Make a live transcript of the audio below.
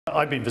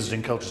I've been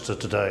visiting Colchester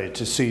today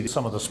to see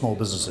some of the small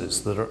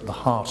businesses that are at the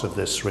heart of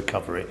this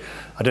recovery.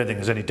 I don't think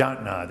there's any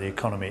doubt now the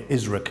economy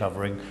is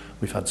recovering.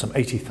 We've had some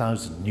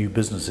 80,000 new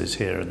businesses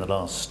here in the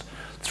last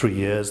 3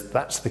 years.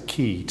 That's the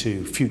key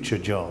to future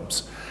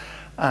jobs.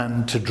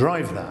 And to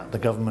drive that, the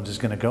government is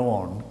going to go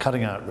on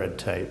cutting out red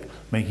tape,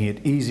 making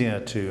it easier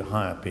to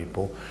hire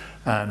people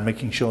and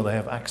making sure they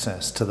have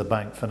access to the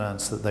bank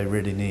finance that they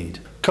really need.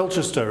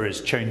 Colchester is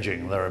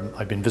changing.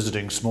 I've been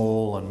visiting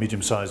small and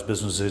medium-sized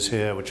businesses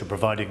here which are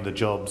providing the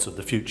jobs of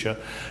the future.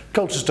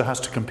 Colchester has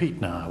to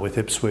compete now with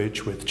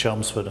Ipswich, with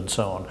Chelmsford and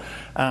so on.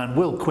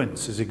 And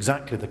Quince is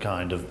exactly the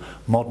kind of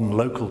modern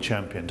local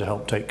champion to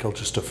help take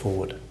Colchester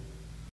forward.